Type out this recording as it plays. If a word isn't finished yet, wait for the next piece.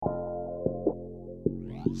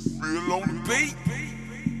Real on the beat.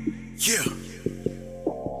 Yeah.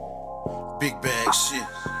 Big bag shit.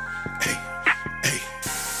 Hey, hey,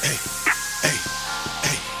 hey, hey,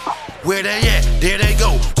 hey. Where they at? There they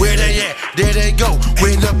go. Where they at? There they go.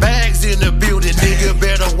 When the bags in the building, nigga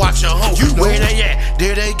better watch your hoe. Where they at?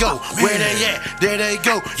 There they go. Where they at? There they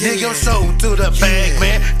go. Nigga sold to the bag,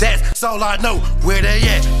 man. That's all I know. Where they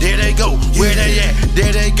at? There they go. Where they at?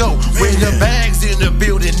 There they go. When the bags in the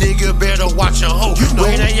building, nigga better watch your hoe.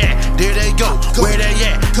 Where they at? There they go. Where they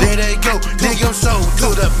at? There they go. Nigga sold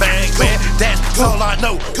to the bag, man. That's all I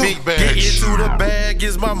know. Big bag. Getting to the bag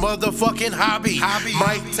is my motherfucking hobby.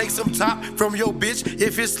 Might take some top from your bitch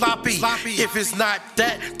if it's sloppy. If it's not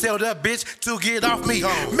that, tell the bitch to get off me.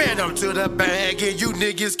 Man, I'm to the bag and you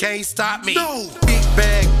niggas can't stop me. Big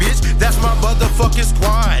bag, bitch, that's my motherfucking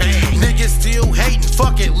squad. Niggas still hating,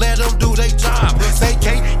 fuck it, let them do their job. They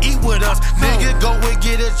can't eat with us, nigga, go and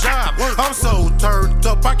get a job. I'm so turned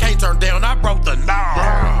up, I can't turn down, I broke the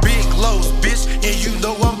knob. Big lows, bitch, and you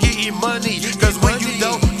know I'm getting money. Cause when you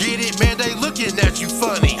don't get it, man, they looking at you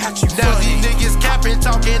funny. Now these niggas capping,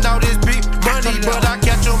 talking all this big money, but I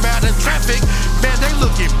catch them out in traffic, man, they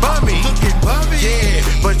looking bummy. Yeah,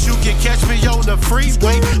 but you can catch me on the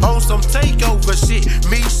freeway on some takeover shit.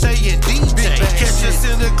 Me saying DJ, catch us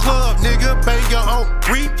in the club, nigga, banger on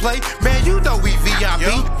replay. Man, you know we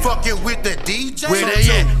VIP, fucking with the DJ. Where they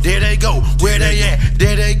at? There they go. Where they at?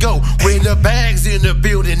 There they go. When the bags in the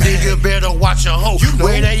building, nigga better watch your hoe.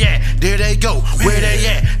 Where they at? There they go. Where they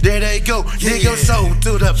at? There they go. Nigga sold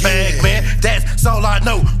to the bag, man. That's all I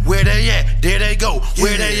know. Where they at? There they go.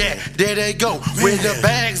 Where they at? There they go. When the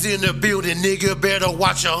bags in the building, nigga better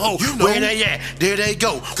watch your hoe. Where they at? There they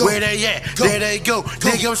go. Where they at? There they go.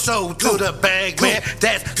 Nigga sold to the bag, man.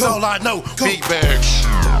 That's all I know. Big bag.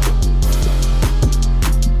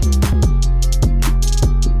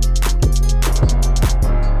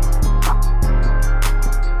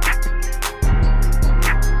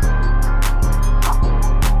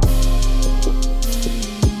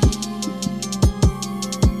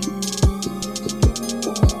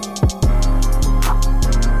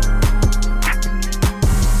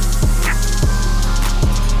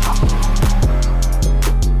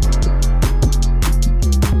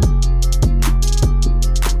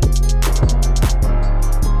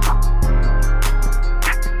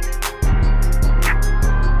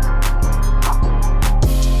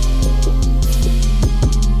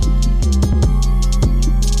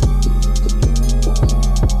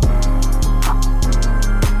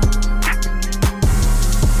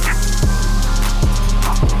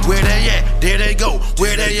 There they go,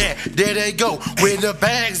 where they at? There they go. When the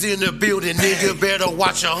bags in the building, nigga better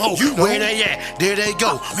watch your hoe. Where they at? There they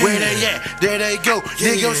go. Where they at? There they go.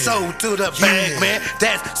 Nigga sold to the bag, man.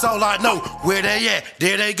 That's all I know. Where they at?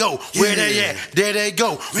 There they go. Where they at? There they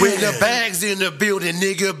go. When the bags in the building,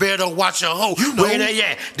 nigga better watch your hoe. Where they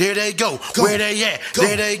at? There they go. Where they at?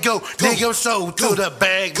 There they go. Nigga sold to the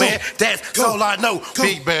bag, man. That's all I know.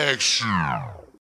 Big bag shit.